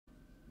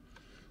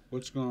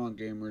What's going on,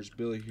 gamers?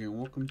 Billy here, and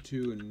welcome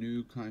to a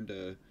new kind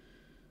of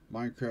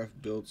Minecraft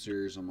build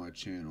series on my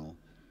channel.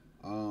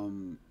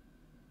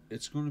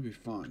 It's going to be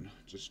fun.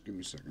 Just give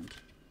me a second.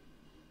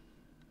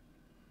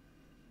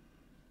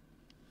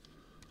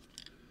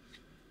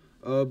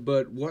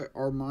 But what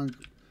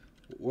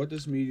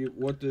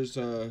this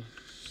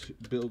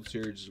build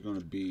series is going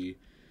to be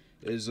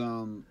is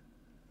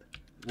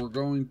we're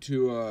going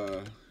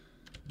to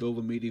build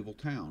a medieval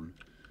town.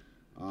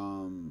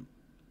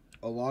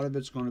 A lot of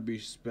it's going to be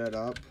sped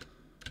up,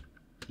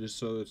 just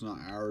so it's not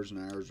hours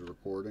and hours of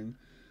recording.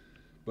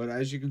 But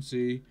as you can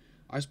see,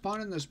 I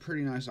spawned in this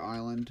pretty nice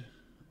island.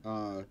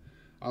 I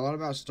thought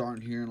about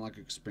starting here and like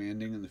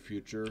expanding in the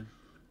future.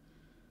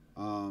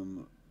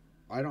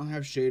 I don't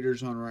have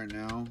shaders on right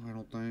now, I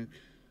don't think.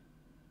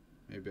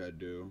 Maybe I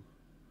do.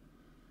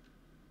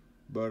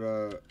 But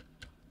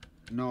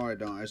no, I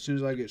don't. As soon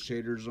as I get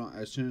shaders on,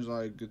 as soon as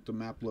I get the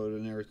map loaded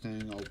and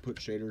everything, I'll put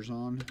shaders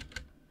on,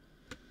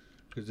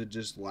 because it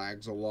just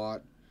lags a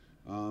lot.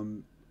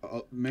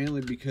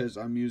 Mainly because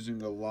I'm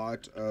using a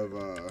lot of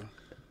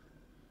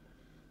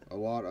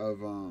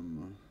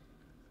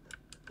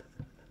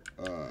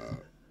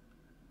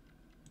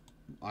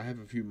I have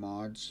a few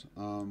mods,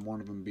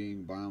 one of them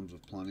being Biomes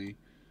of Plenty,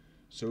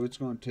 so it's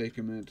going to take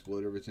a minute to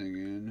load everything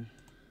in.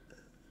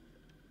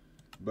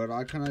 But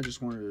I kind of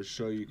just wanted to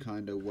show you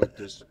kind of what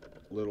this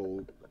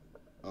little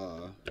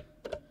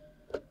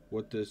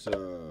what this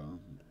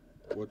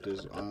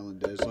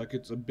island is. Like,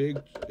 it's a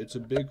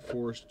big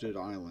forested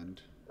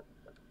island,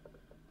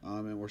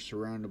 and we're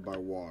surrounded by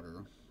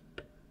water.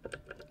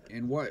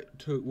 And what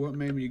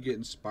made me get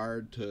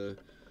inspired to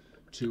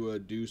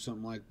do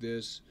something like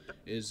this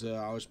is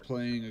I was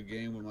playing a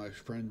game with my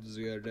friends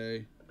the other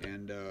day,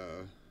 and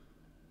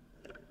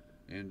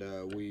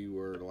we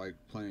were like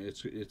playing.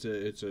 It's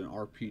an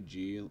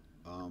RPG,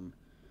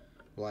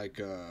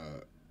 like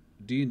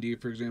D&D,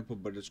 for example,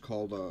 but it's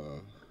called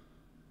what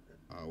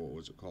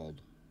was it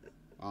called?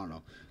 I don't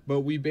know. But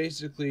we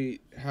basically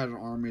had an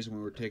armies and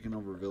we were taking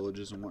over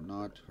villages and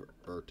whatnot,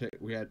 or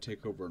we had to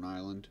take over an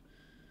island,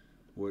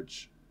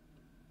 which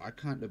I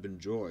kind of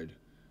enjoyed.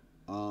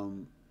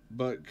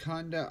 But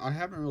I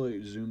haven't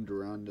really zoomed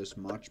around this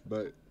much,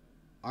 but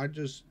I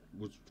just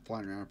was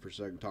flying around for a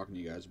second talking to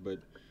you guys. But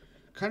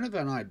kind of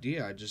an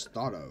idea I just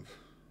thought of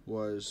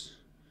was,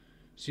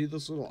 see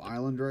this little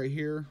island right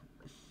here?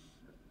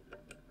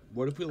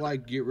 What if we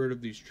like get rid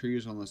of these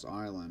trees on this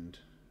island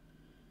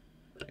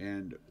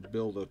and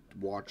build a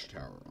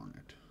watchtower on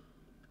it?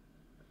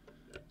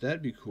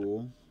 That'd be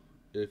cool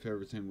if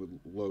everything would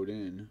load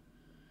in.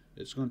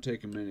 It's going to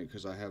take a minute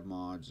because I have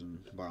mods and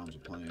Biomes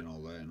of Plenty and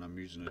all that, and I'm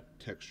using a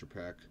texture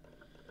pack.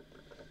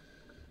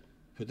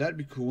 But that'd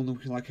be cool, and then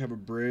we can like have a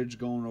bridge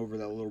going over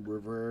that little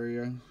river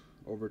area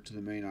over to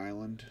the main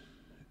island.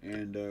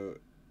 And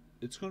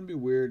it's going to be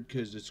weird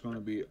because it's going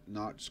to be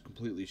not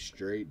completely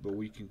straight, but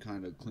we can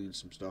kind of clean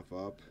some stuff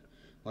up.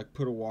 Like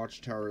put a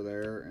watchtower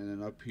there, and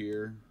then up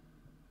here,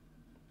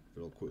 if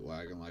it'll quit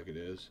lagging like it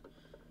is.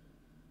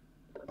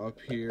 Up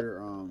here,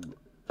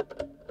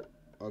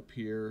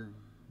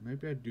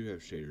 maybe I do have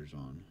shaders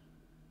on.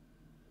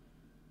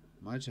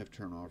 Might just have to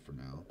turn off for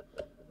now.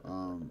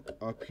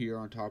 Up here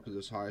on top of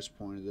this highest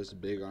point of this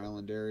big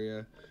island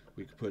area,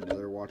 we could put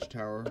another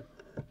watchtower.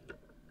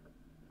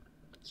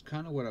 It's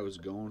kind of what I was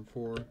going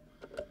for.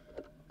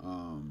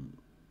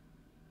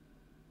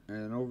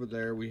 And over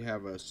there we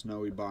have a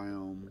snowy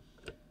biome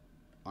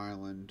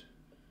island,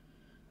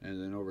 and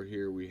then over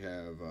here we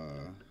have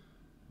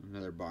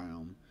another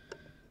biome.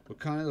 But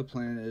kind of the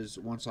plan is,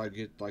 once I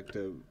get like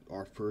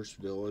our first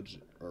village,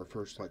 our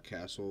first like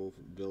castle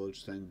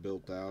village thing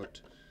built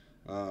out,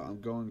 I'm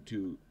going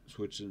to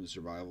switch into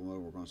survival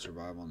mode. We're going to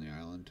survive on the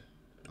island,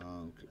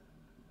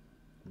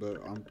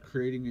 but I'm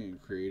creating it in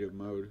creative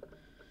mode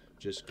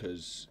just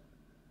because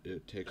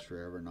it takes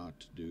forever not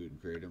to do it in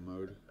creative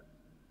mode.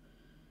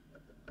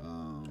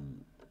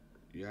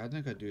 Yeah, I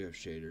think I do have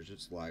shaders.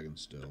 It's lagging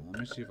still. Let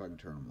me see if I can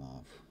turn them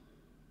off,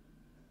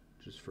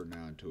 just for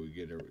now until we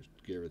get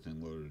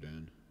everything loaded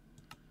in.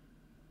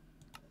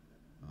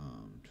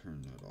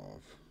 Turn that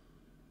off.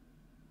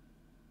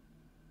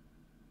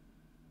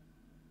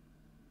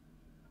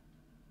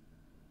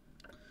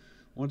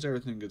 Once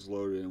everything gets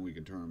loaded in, we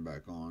can turn them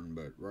back on,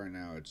 but right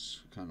now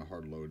it's kind of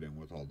hard to load in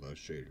with all the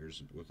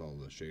shaders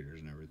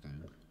and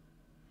everything.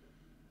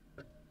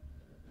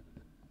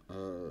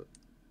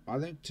 I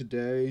think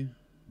today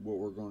what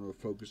we're going to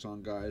focus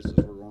on, guys, is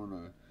we're going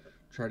to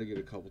try to get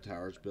a couple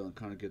towers built and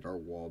kind of get our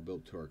wall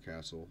built to our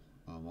castle.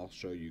 I'll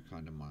show you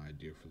kind of my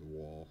idea for the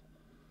wall.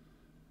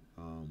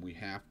 We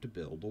have to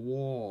build a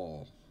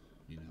wall,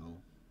 you know,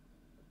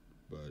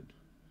 but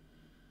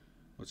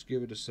let's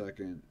give it a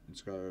second.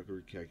 It's got to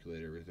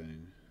recalculate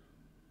everything.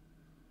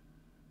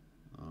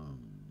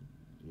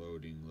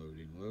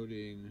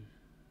 Loading.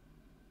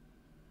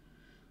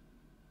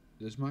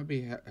 This might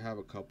be have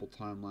a couple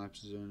time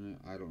lapses in it.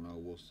 I don't know.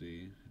 We'll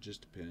see. It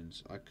just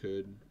depends. I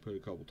could put a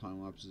couple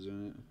time lapses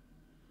in it,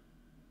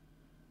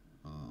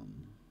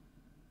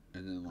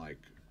 and then like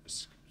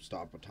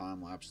stop a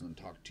time lapse and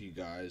then talk to you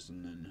guys,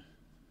 and then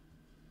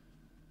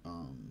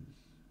Um,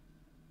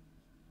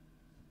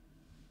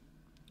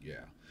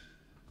 yeah.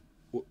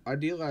 Well,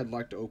 ideally, I'd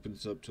like to open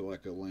this up to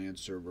like a LAN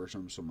server or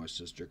something, so my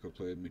sister could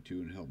play with me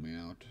too and help me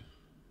out.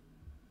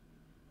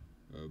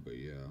 But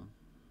yeah.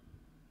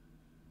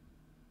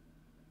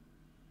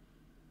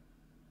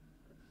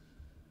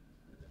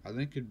 I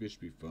think it'd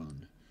just be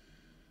fun.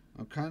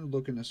 I'm kind of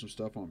looking at some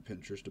stuff on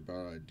Pinterest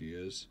about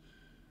ideas.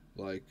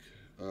 Like,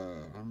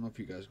 I don't know if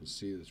you guys can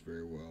see this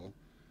very well,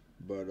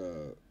 but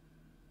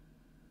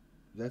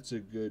that's a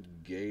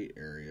good gate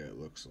area, it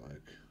looks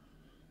like.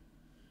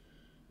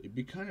 It'd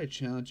be kind of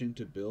challenging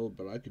to build,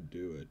 but I could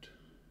do it.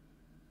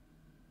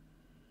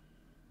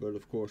 But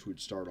of course, we'd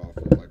start off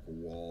with like a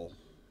wall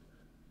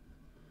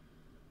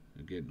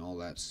and getting all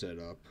that set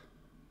up.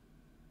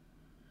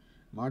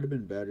 Might have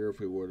been better if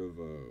we would have,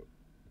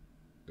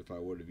 if I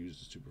would have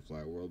used the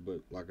Superfly world.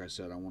 But like I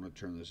said, I want to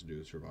turn this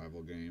into a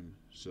survival game,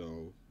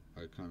 so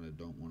I kind of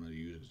don't want to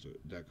use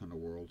that kind of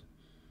world.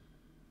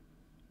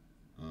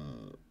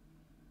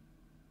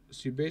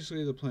 See,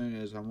 basically the plan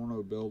is I want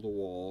to build a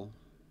wall,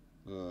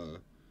 uh,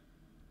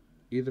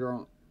 either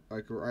on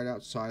like right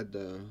outside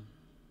the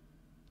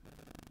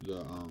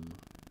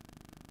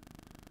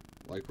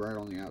like right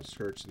on the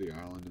outskirts of the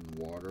island in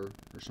the water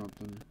or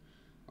something.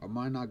 I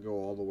might not go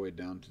all the way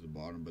down to the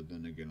bottom, but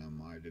then again, I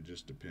might. It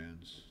just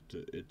depends.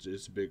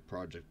 It's a big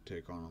project to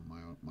take on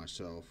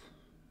myself.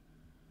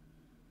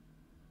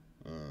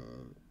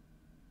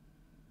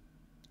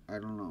 I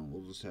don't know.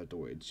 We'll just have to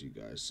wait and see,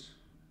 guys.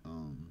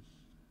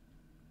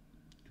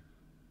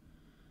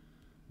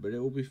 But it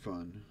will be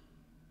fun.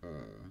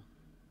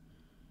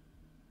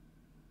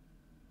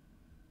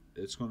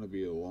 It's going to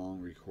be a long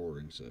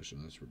recording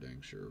session. That's for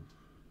dang sure.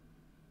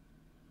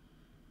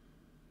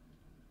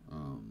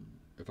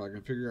 If I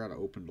can figure out how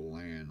to open the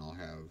LAN, I'll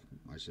have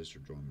my sister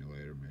join me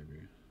later, maybe.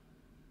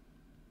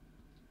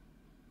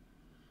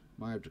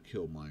 Might have to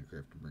kill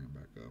Minecraft to bring it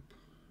back up.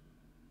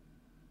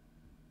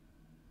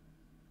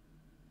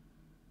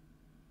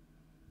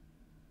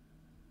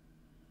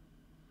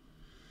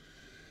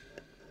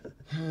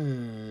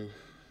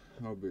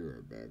 I'll be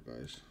right back,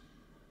 guys.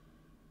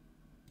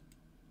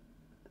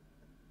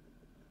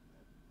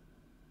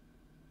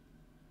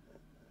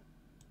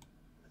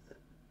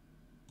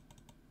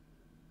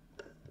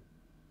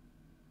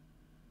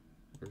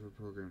 Wait for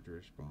program to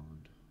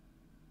respond.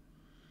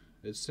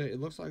 It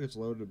looks like it's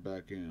loaded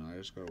back in. I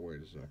just gotta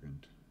wait a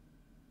second.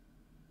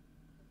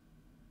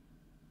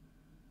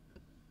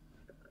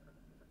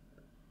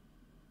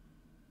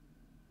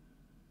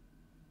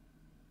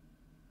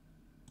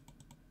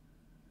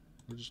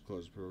 We'll just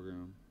close the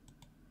program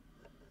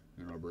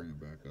and I'll bring it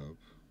back up.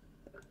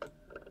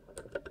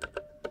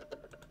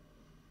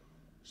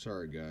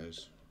 Sorry,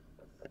 guys.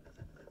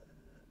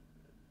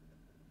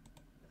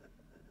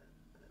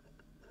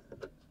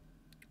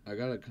 I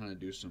gotta kind of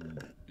do some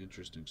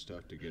interesting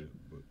stuff to get it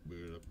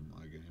booted up in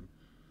my game.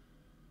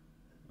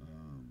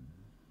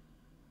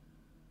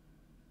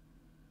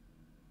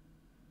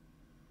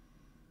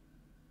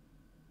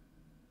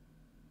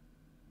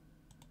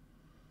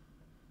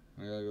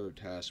 I gotta go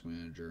to Task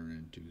Manager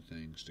and into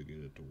things to get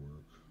it to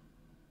work.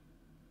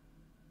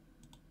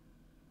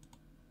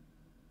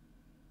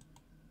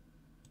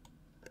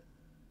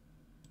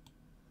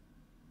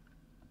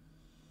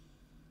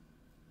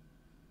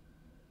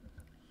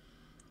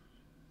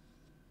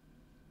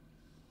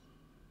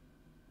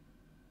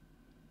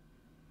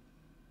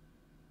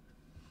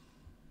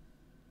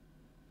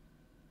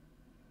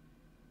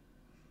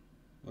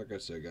 Like I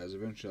said, guys,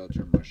 eventually I'll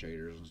turn my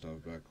shaders and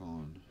stuff back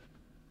on.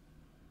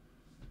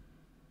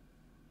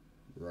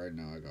 Right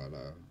now I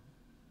gotta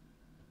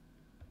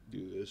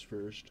do this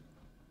first.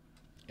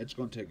 It's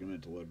gonna take a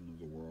minute to load into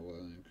the world, I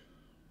think.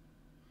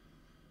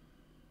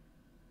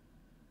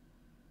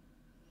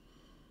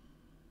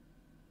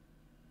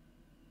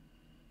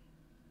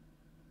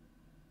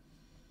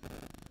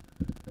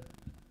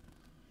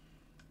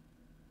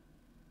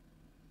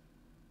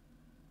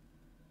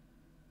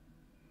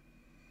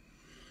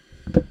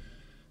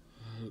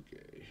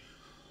 Okay.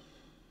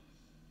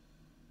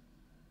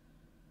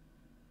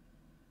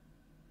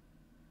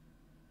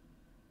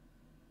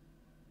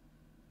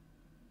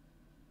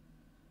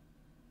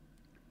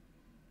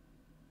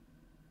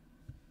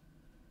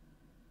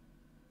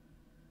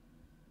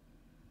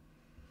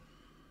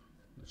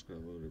 Let's go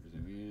load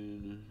everything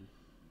in.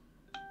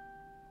 I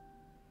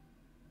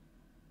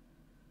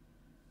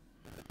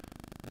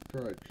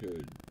probably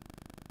could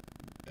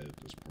edit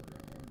this part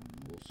out. I don't know.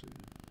 We'll see.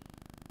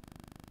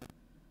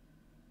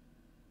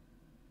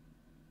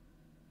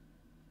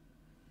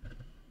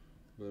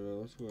 But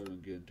let's go ahead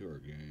and get into our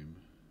game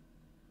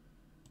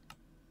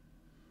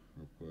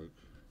real quick.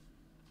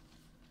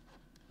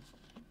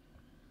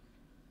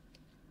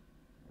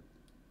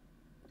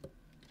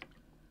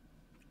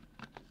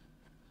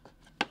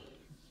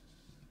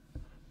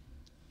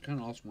 Kind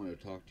of also wanted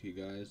to talk to you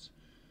guys.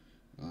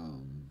 I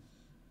know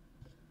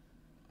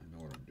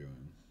what I'm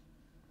doing.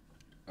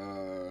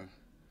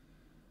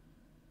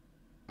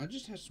 I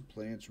just have some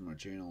plans for my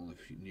channel in the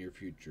near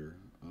future.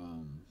 I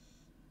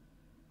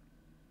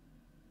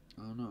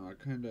don't know.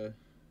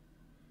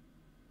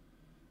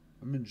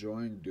 I'm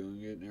enjoying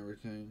doing it and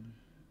everything.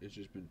 It's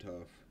just been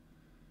tough.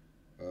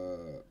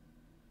 Uh,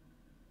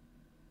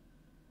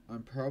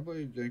 I'm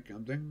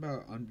thinking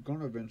about, I'm going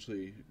to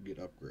eventually get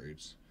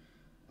upgrades.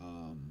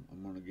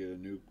 I'm going to get a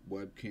new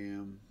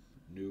webcam,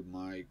 new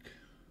mic,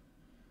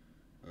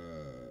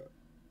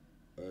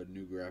 a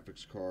new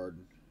graphics card,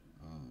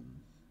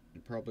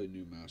 and probably a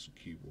new mouse and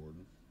keyboard.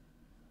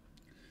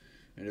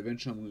 And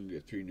eventually I'm going to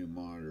get 3 new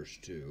monitors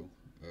too.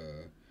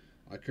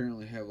 I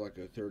currently have like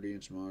a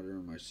 30-inch monitor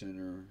in my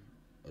center,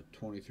 a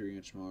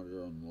 23-inch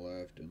monitor on the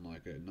left, and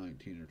like a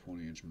 19 or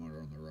 20-inch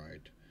monitor on the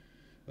right.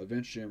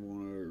 Eventually I'm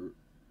going to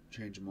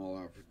change them all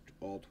out for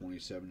all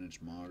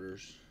 27-inch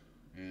monitors,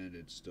 and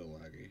it's still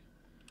laggy.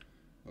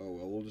 Oh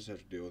well, we'll just have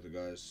to deal with it,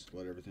 guys.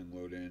 Let everything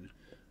load in.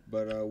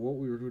 But what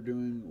we were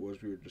doing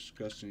was we were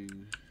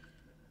discussing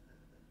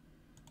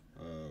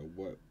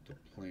what the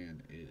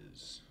plan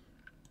is.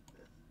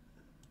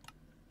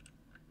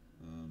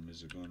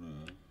 Is it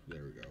gonna...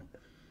 There we go.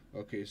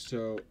 Okay,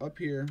 so up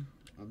here,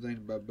 I'm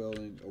thinking about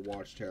building a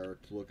watchtower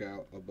to look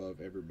out above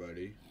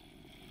everybody.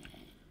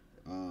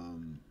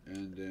 And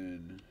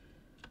then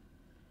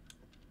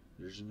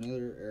there's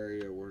another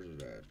area. Where's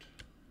it at?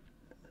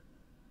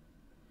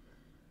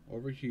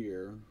 Over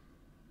here.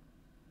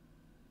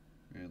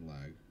 And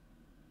lag.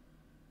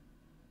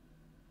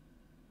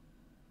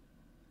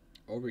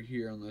 Over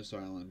here on this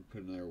island,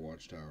 put another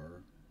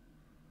watchtower.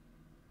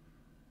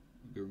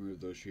 Remove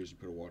those trees and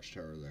put a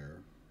watchtower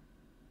there.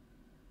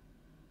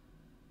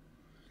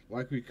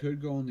 Like, we could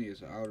go on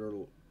these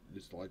outer,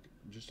 just like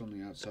just on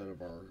the outside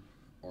of our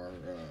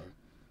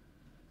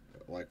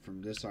like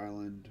from this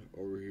island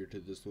over here to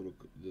this little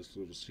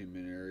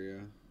cement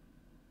area.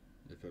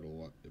 If it'll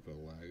lag,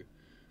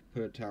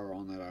 put a tower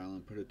on that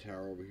island. Put a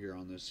tower over here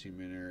on this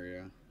cement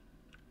area,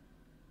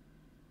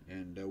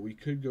 and we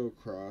could go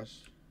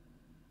across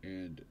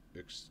and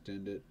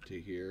extend it to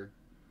here.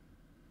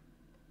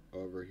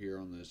 Over here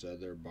on this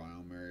other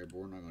biome area, but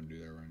we're not going to do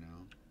that right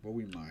now. But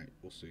we might.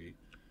 We'll see.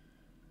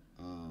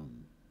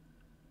 And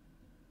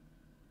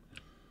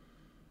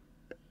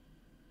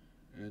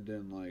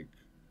then, like,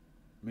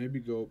 maybe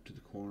go up to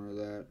the corner of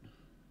that,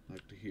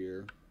 like to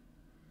here,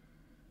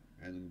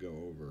 and then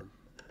go over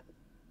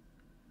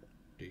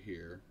to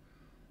here.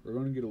 We're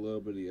going to get a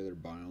little bit of the other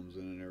biomes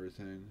in and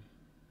everything,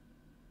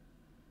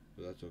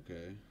 but that's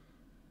okay.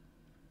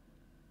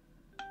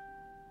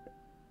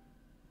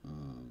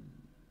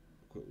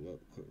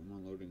 I'm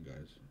on loading,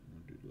 guys.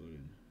 I'm gonna do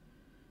loading.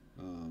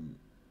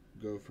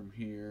 Go from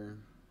here.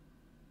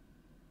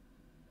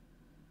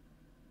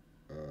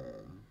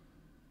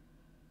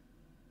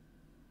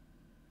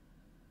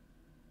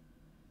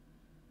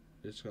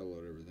 Just gotta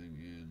load everything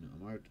in. I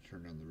might have to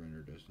turn down the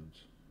render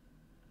distance.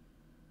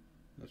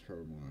 That's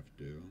probably what I have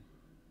to do.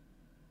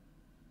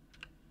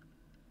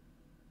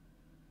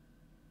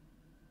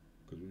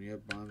 Because when you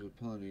have bombs of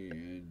plenty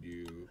and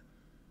you...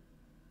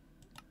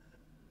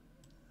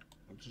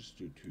 I'll just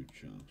do 2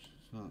 chunks.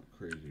 It's not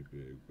crazy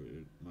big, but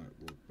it might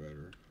work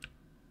better.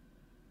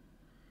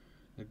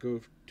 I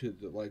go to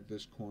the, like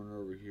this corner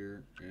over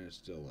here, and it's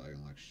still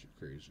lagging like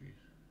crazy.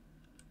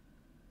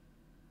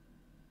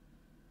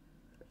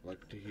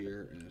 Like to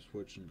here, and I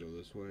switch and go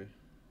this way.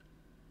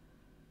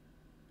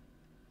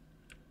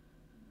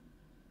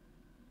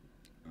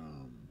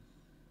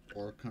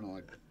 Or kind of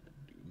like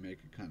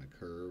make it kind of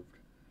curved,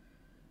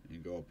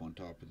 and go up on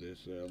top of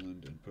this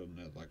island and put in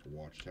that like a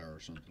watchtower or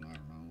something. I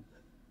don't know.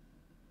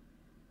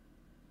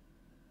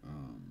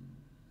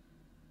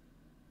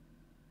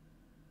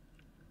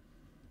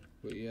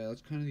 But yeah,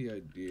 that's kind of the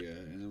idea,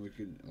 and then we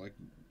can like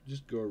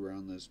just go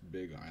around this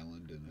big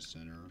island in the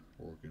center,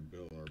 or we can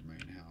build our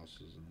main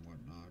houses and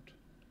whatnot.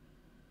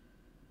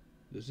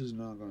 This is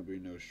not going to be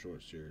no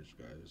short series,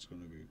 guys. It's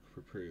going to be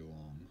pretty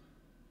long.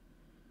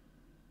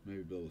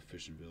 Maybe build a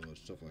fishing village,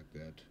 stuff like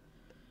that.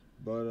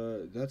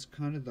 But that's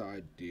kind of the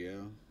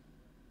idea.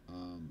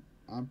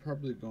 I'm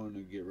probably going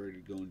to get ready to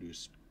go and do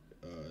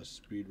a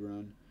speed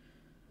run.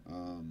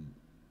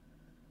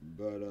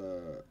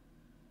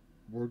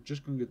 We're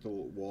just going to get the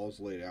walls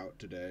laid out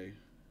today.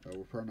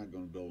 We're probably not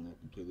going to build them up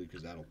completely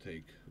because that'll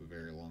take a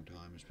very long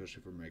time, especially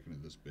if we're making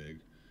it this big.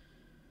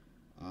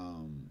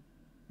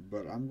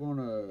 But I'm going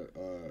to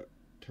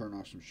turn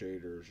off some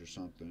shaders or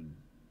something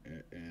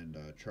and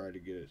try to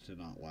get it to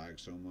not lag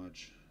so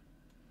much.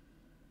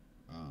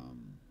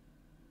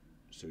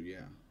 So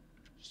yeah,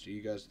 see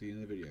you guys at the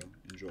end of the video.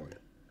 Enjoy.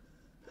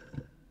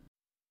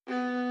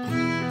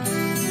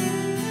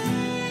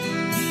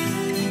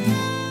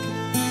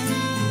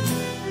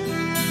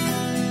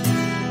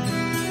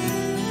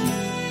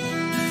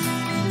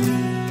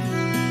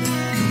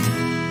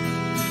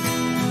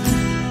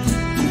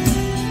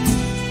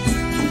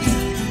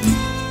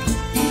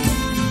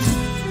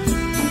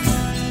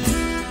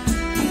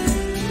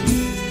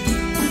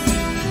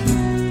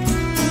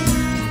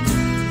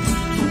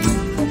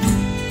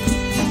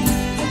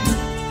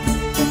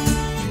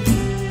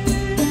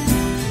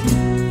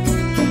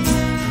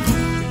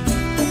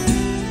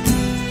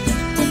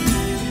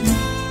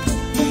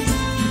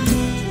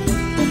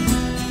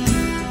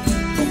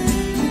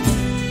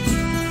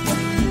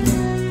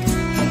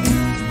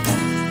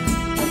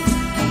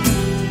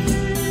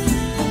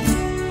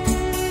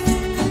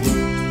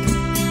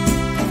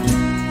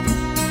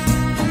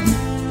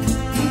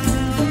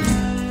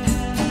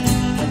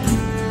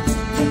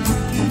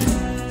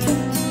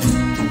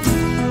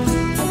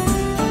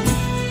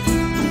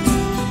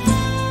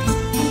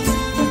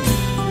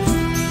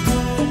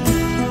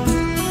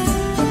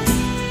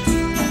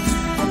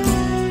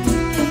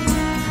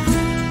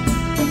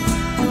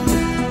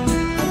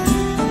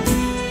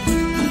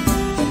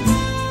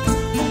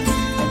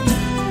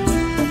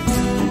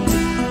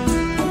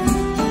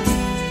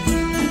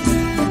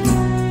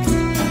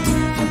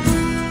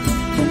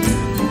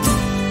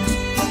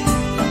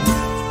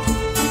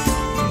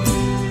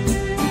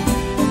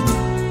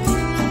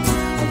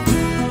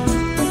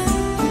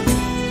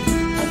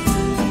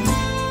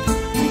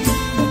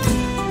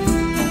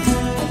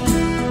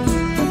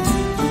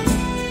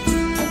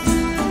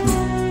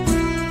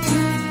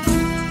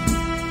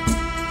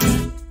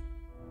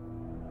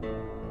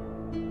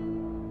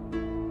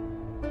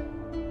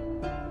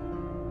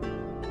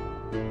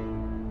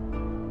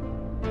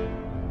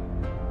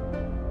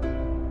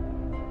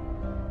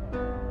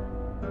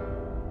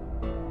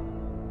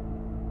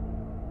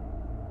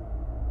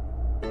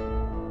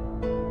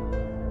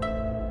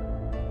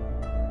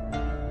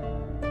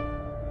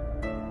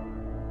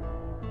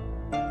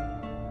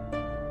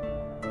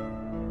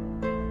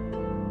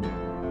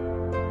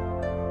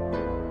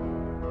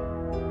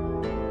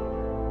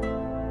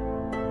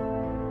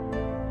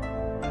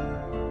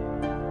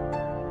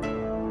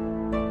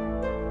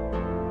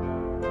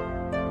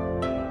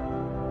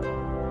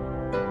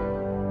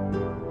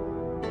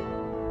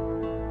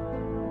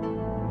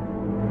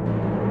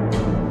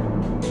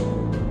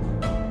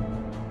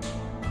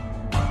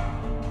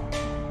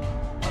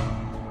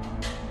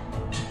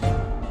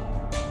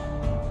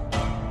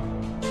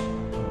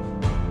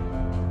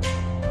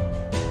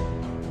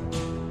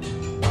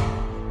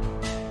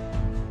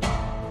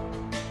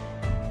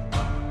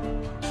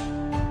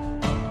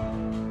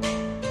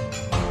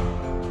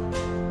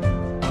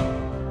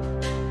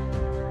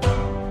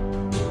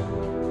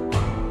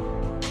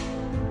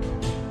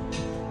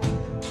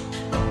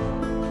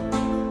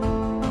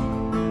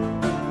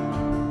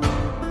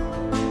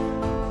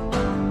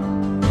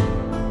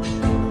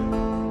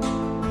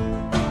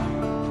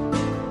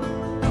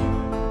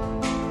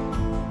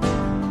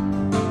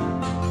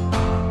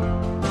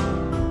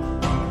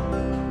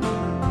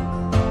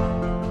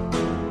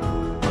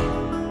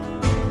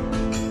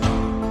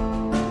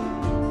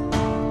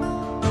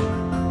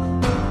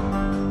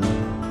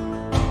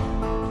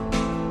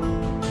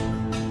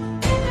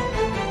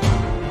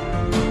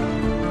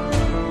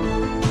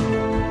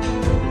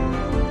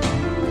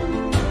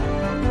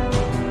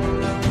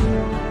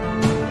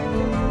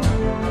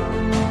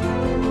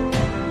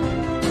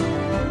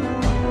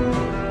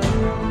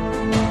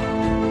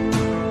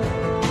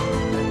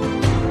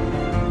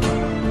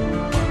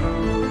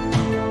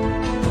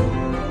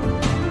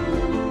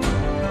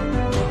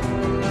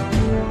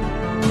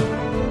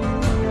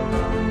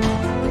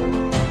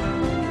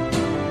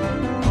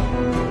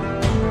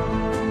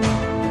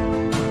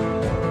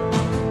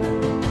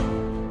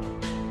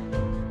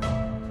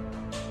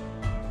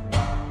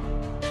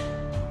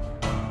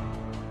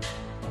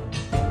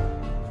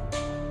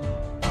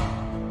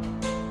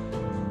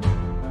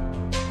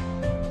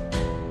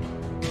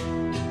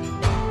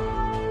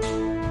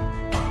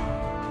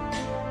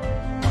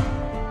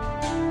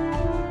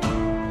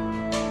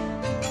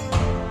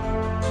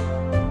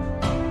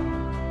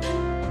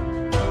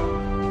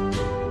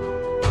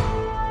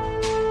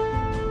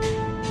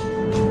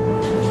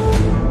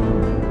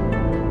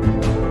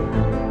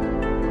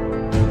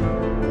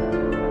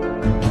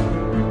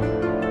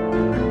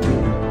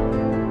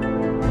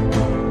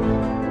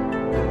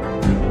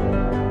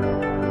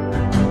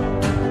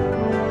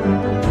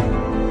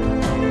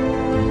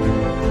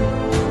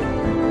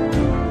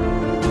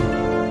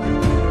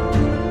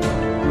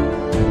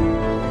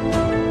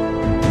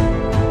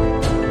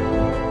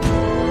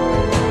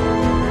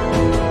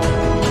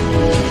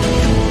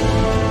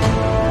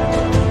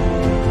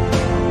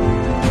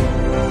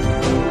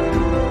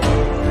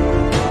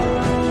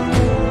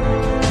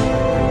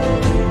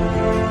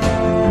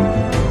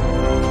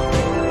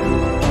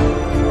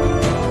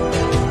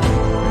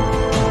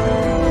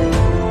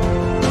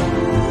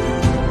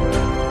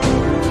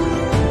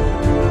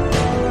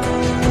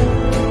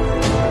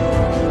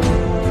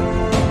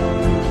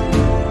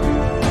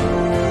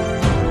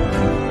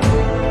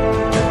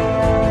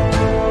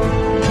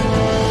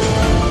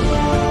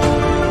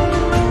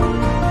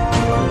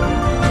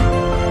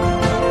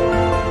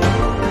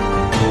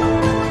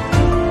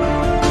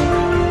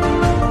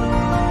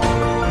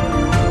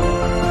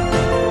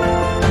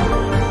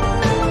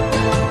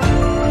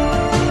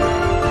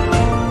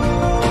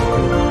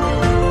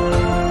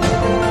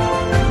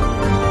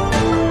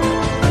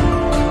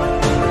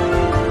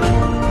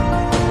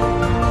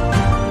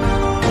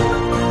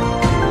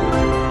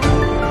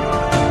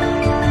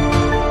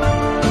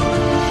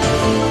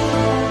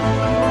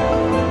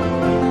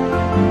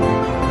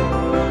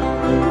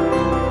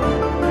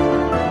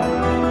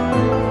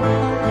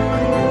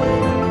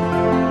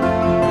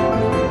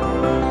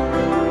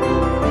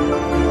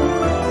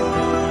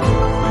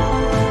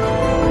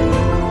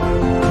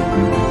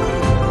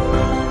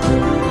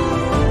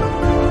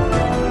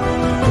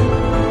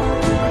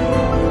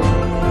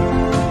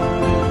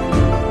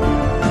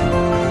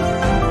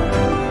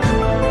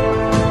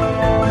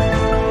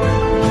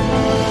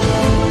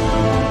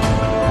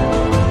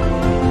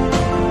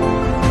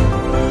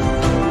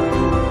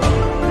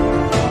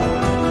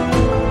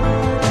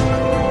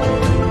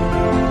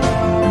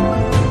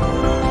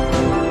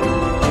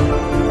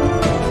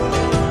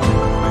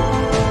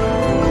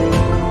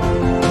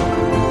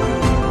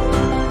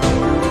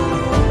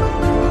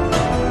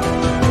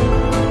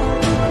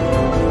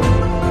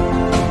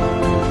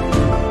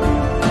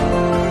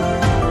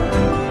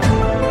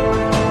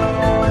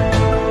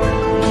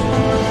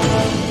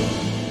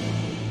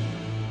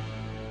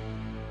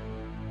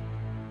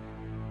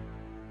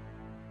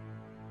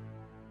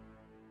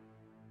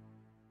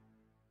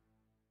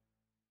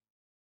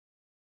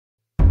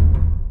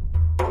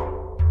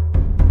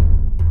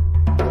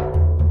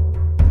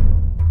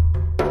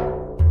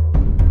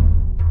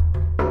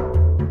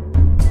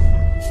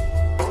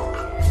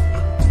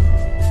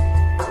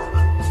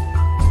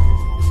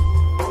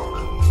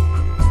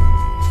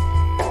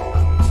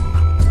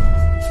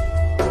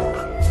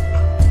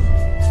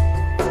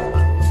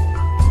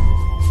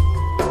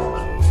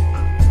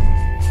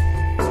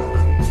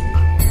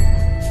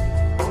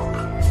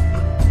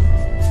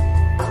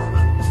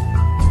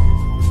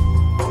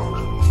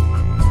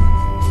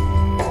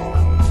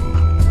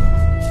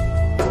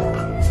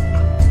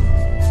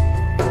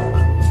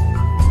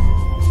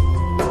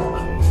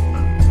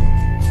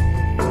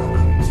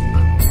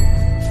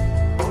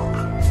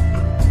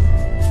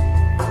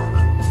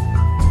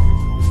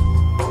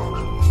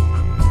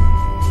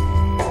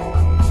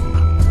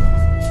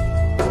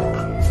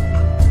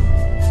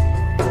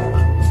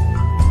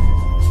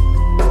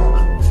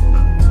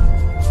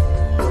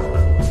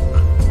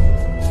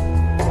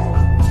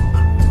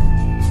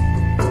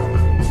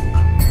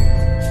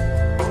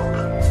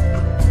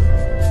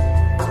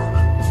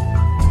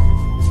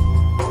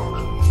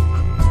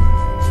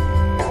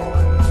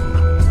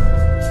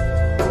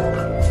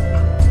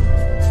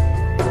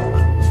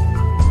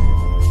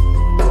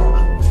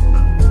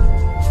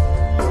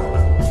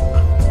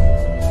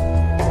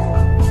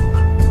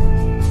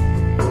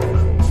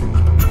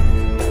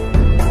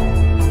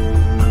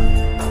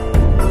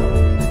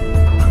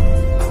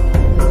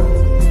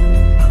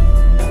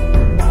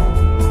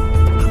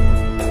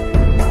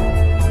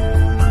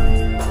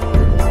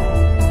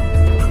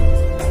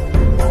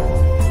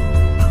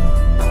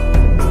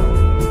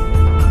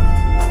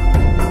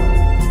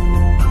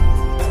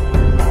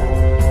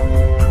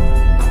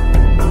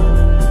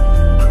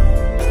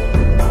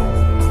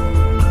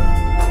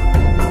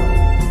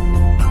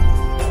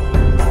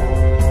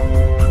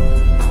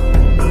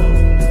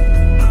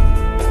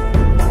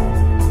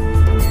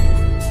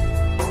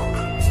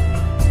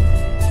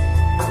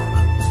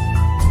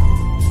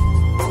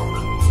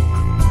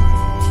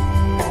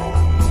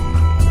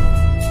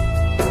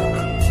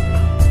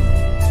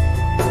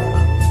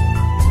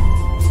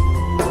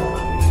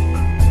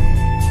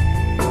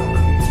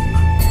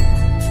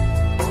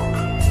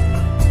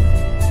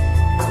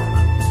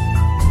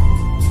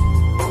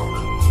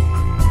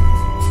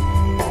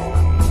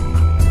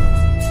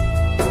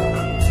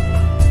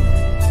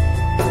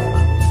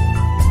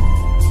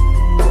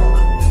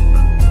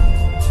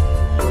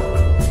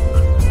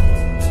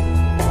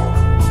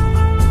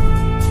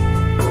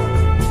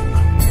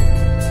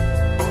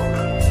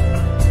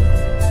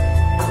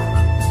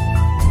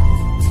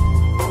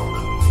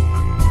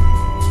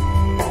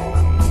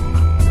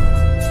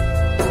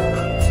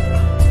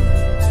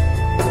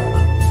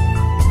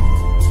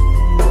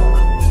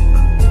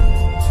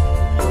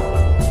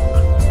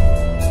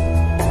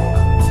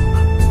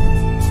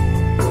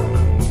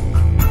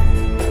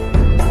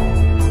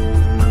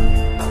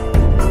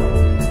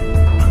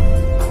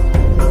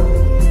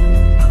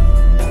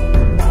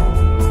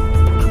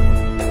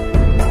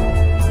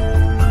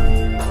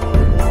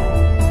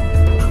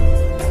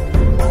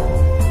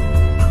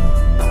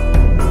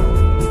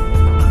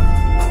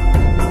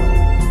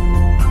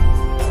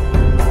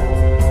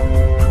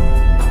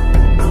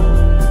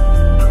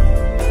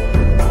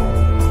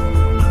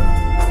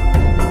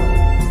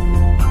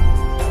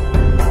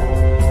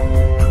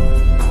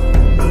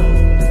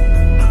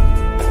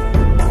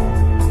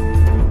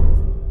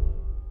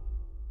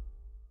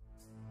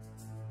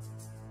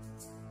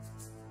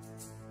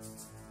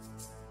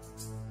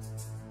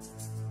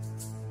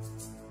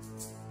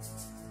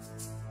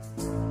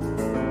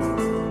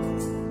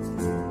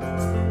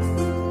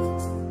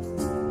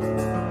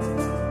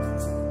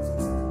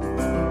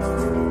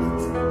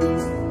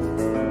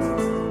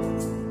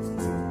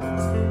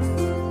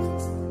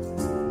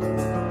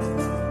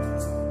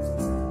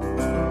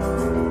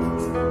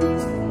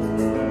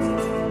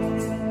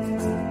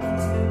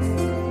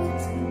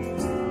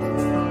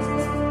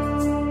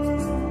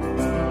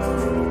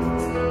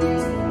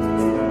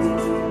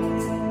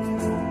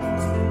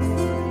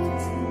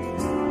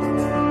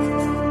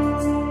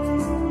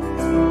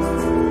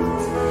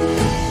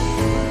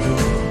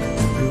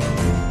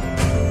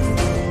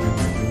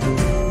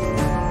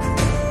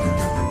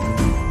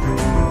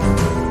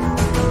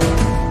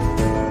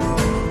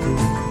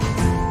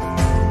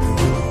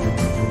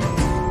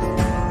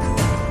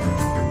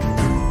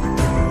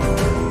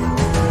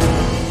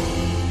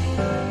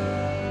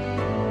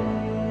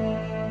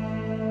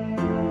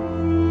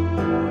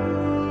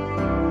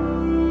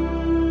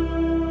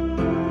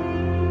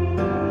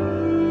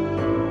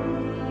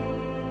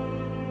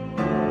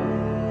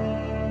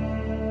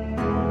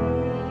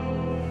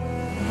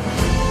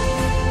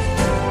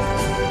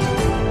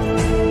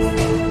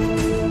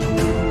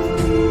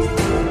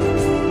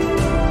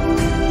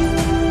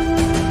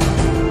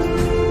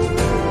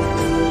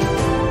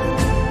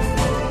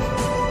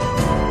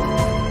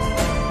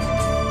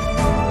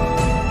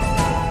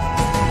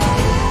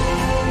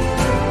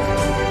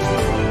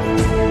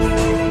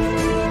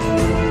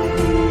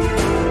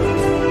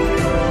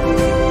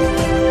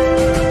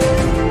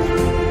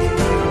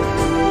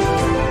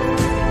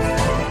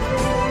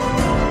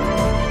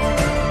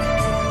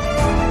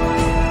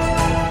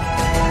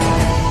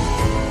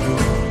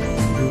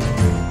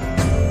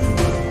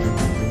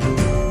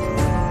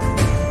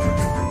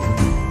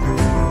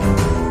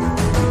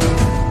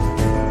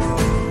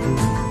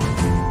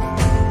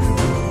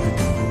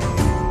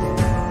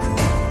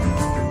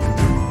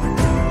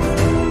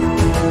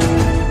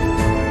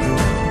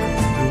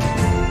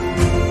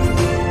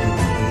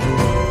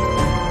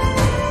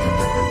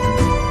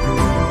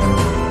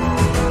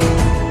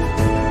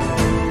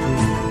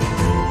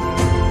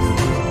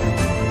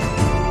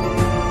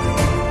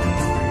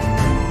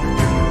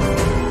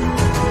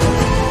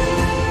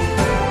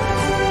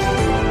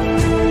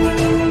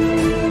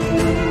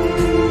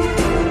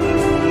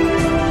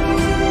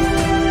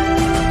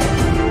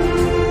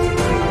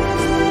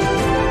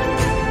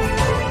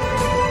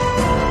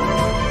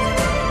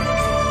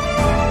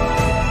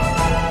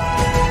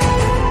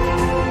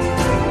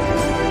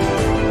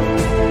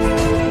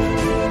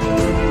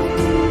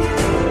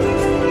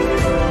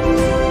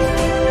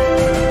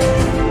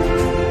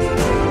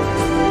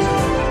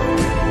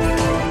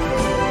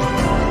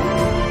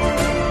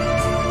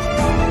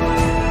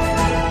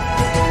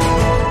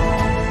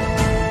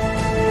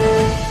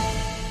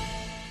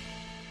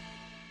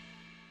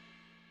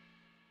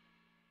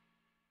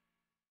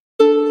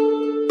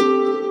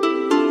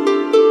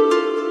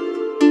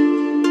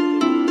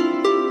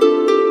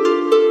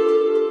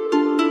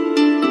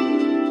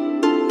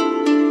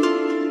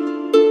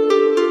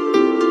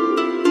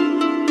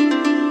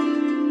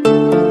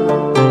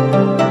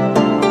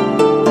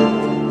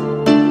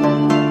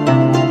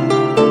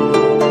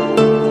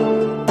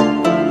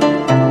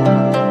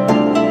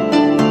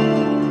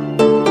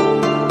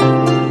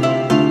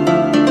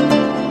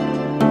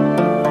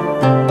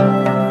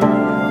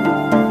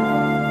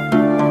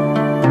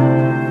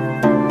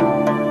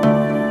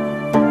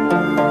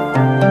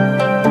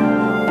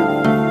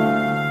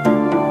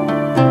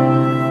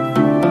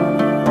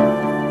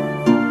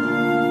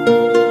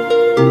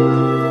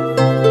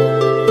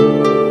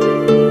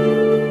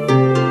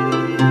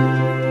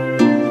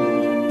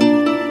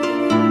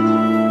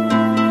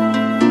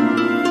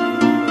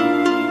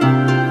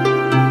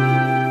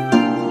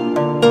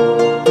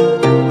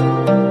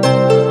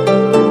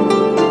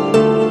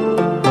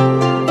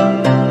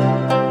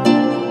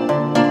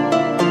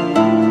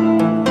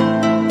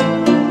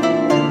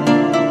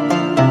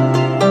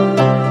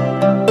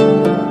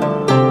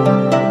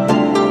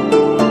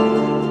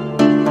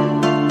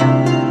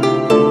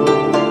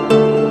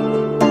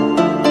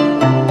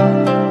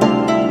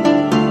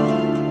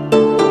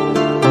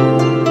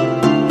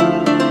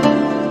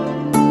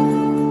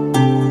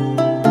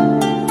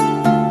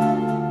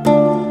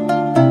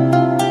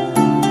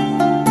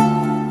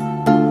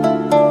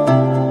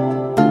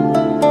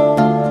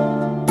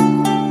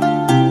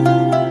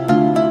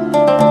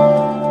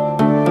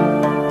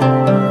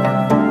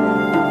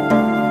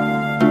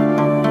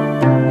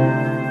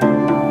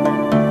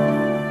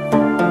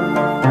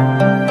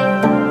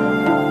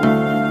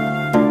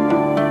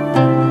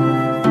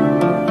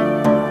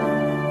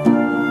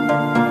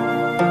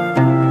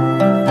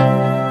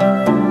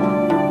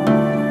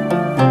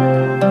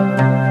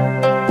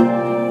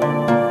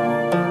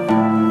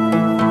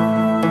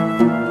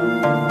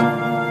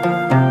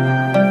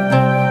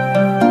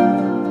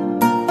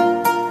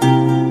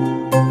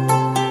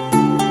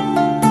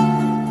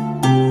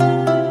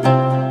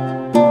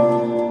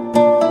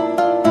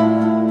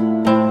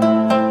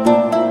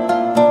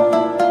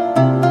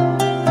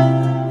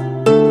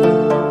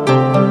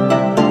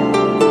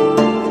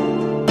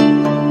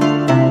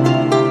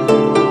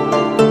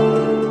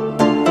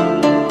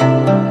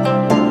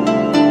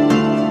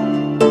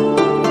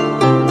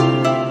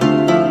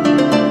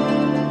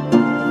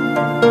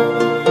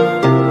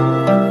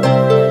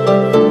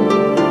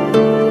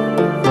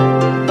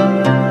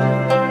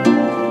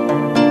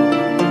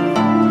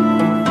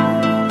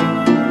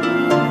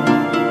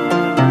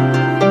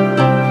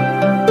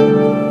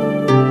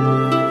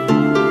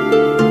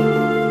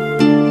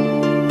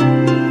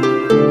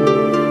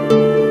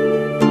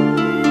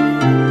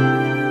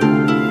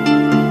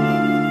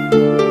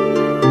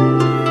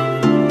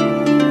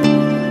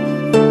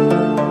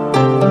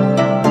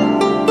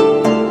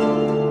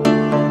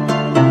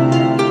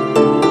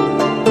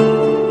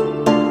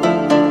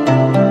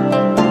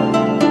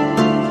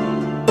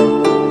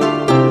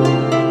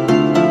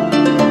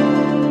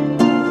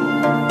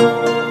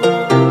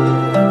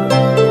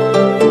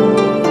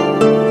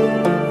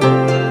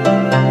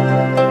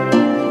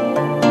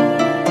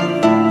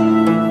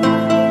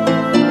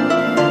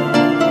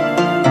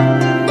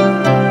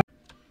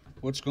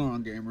 What's going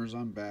on, gamers?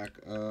 I'm back.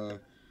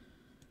 That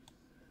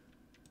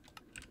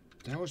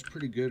was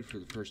pretty good for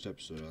the first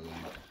episode, I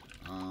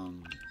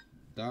think.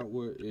 That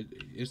was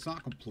it's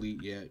not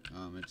complete yet.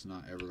 It's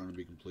not ever going to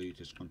be complete.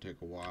 It's going to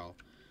take a while.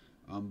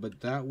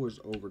 But that was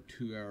over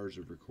 2 hours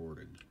of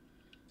recording.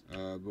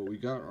 But we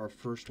got our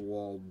first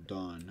wall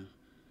done.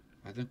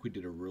 I think we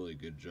did a really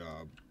good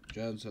job.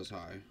 Jen says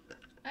hi.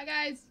 Hi,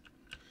 guys.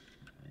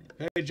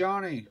 Hey,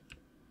 Johnny.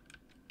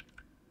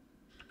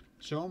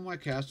 Show him my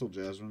castle,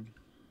 Jasmine.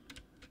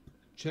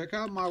 Check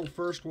out my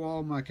first wall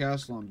of my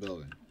castle I'm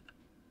building.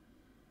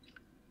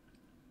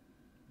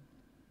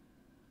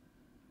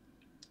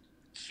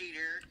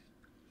 Cheater.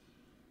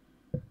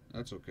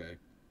 That's okay.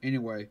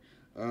 Anyway,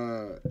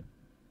 I'm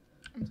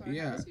sorry.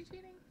 yeah, How is he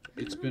cheating?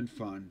 it's been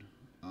fun.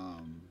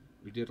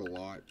 We did a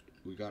lot.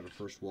 We got our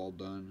first wall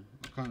done.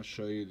 I'll kind of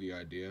show you the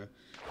idea.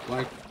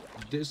 Like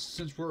this,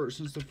 since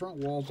the front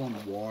wall's on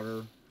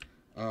water,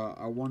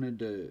 I wanted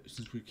to,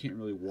 since we can't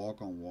really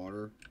walk on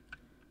water,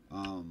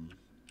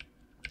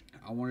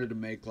 I wanted to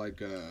make like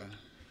a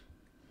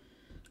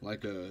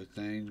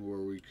thing where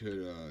we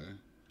could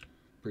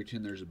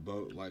pretend there's a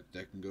boat like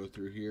that can go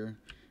through here,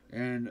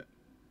 and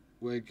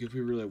like if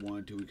we really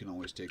wanted to, we can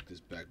always take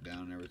this back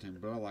down and everything.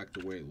 But I like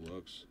the way it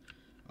looks.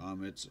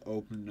 It's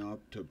opened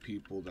up to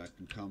people that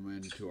can come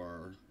into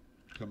our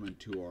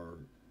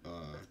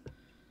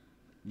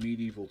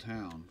medieval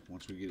town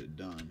once we get it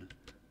done.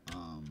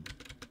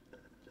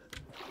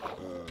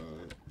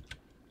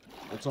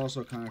 It's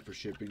also kind of for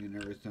shipping and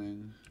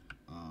everything.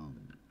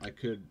 I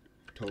could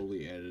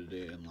totally edit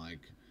it and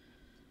like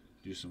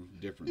do some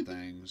different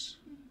things,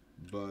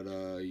 but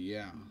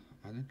yeah,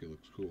 I think it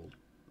looks cool.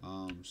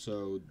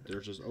 So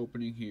there's this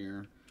opening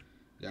here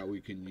that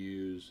we can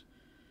use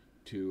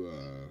to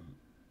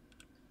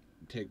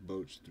take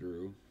boats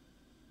through,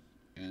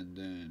 and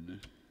then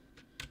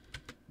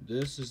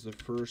this is the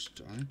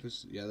first, I think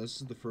this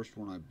is the first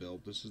one I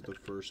built. This is the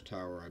first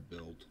tower I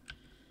built.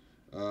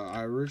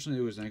 I originally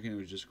was thinking it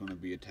was just going to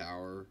be a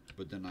tower,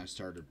 but then I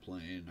started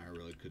playing and I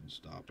really couldn't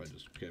stop. I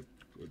just kept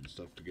putting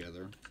stuff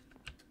together.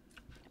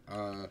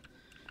 As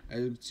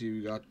you can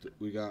see,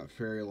 we got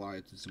fairy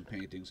lights and some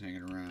paintings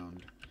hanging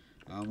around.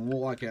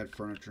 We'll like add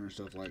furniture and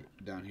stuff like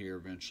down here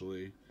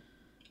eventually.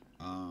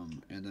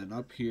 And then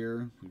up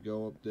here, we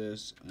go up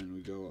this, and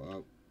we go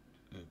up,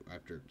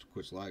 after it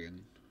quits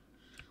lagging,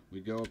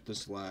 we go up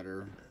this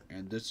ladder,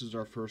 and this is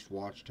our first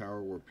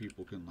watchtower where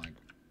people can, like,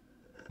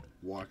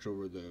 watch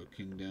over the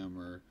kingdom,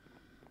 or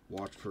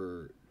watch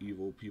for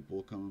evil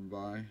people coming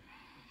by.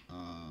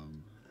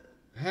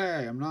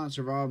 Hey, I'm not in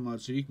survival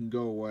mode, so you can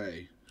go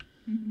away.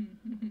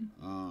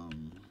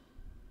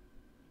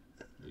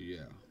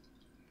 Yeah.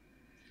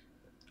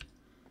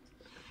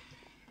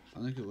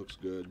 I think it looks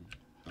good.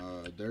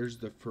 There's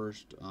the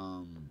first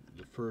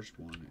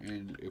one,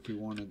 and if we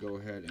want to go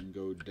ahead and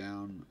go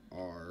down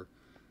our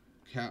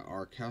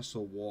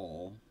castle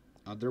wall,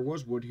 there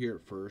was wood here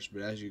at first,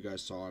 but as you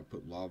guys saw, I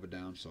put lava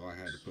down, so I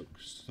had to put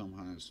some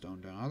kind of stone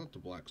down. I thought the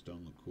black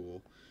stone looked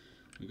cool.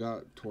 We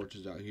got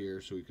torches out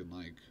here, so we can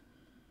like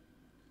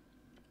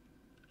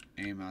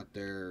aim out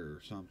there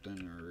or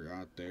something, or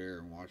out there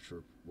and watch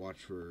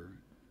for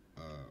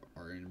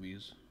our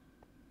enemies.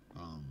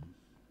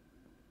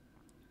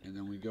 And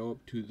then we go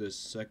up to this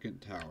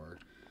second tower.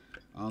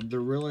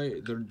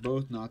 They're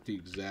both not the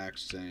exact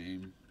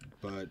same,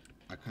 but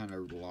I kind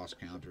of lost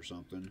count or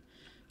something.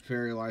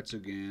 Fairy lights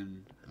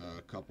again,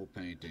 a couple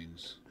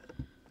paintings,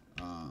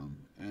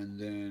 and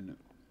then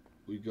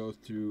we go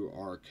through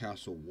our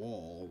castle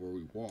wall where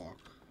we walk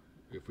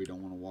if we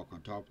don't want to walk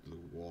on top of the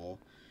wall.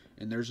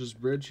 And there's this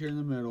bridge here in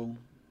the middle,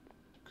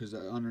 because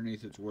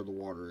underneath it's where the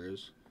water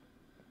is.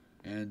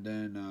 And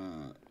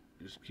then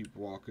just keep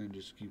walking,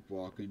 just keep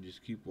walking,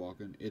 just keep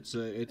walking. It's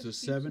a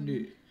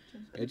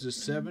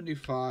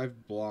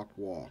 75 block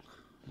walk.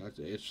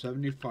 It's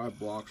 75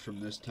 blocks from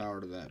this tower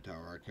to that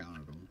tower. I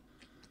counted them.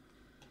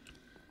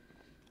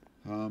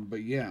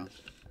 But yeah,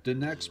 the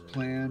next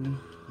plan.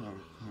 Oh,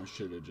 I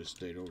should have just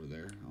stayed over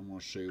there. I'm gonna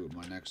show you what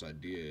my next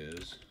idea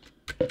is.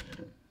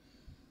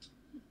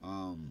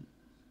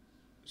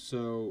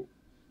 So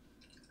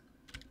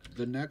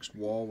the next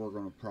wall we're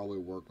going to probably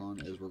work on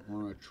is we're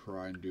going to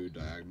try and do a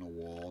diagonal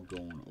wall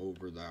going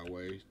over that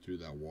way through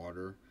that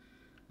water.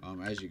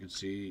 As you can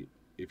see,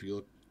 if you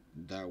look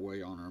that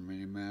way on our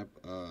mini map,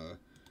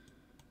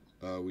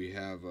 we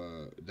have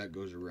that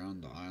goes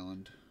around the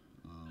island,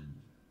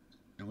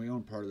 and we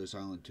own part of this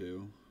island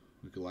too.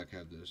 We could like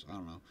have this, I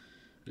don't know,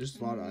 just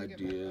a lot of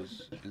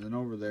ideas. And then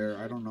over there,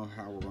 I don't know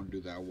how we're going to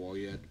do that wall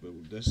yet,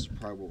 but this is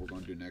probably what we're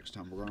going to do next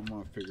time. We're going to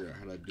want to figure out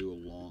how to do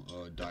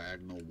a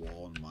diagonal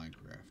wall in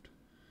Minecraft.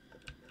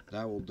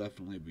 That will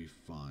definitely be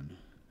fun.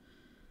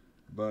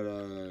 But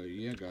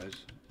yeah,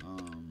 guys,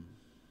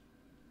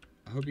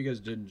 I hope you guys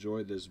did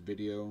enjoy this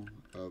video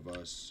of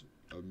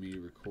me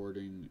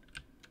recording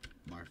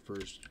my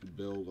first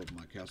build of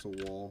my castle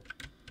wall.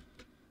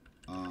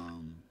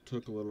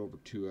 Took a little over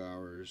 2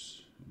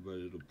 hours, but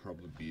it'll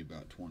probably be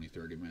about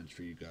 20-30 minutes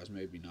for you guys,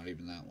 maybe not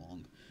even that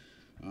long.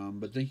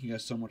 But thank you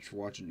guys so much for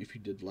watching. If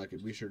you did like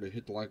it, be sure to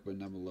hit the like button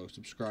down below,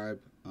 subscribe.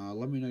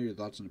 Let me know your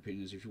thoughts and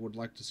opinions. If you would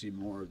like to see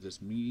more of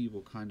this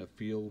medieval kind of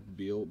feel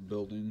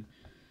building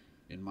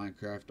in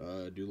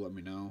Minecraft, do let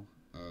me know.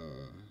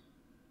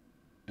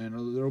 And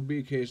there will be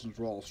occasions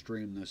where I'll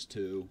stream this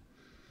too.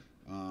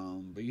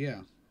 But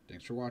yeah,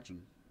 thanks for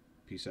watching.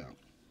 Peace out.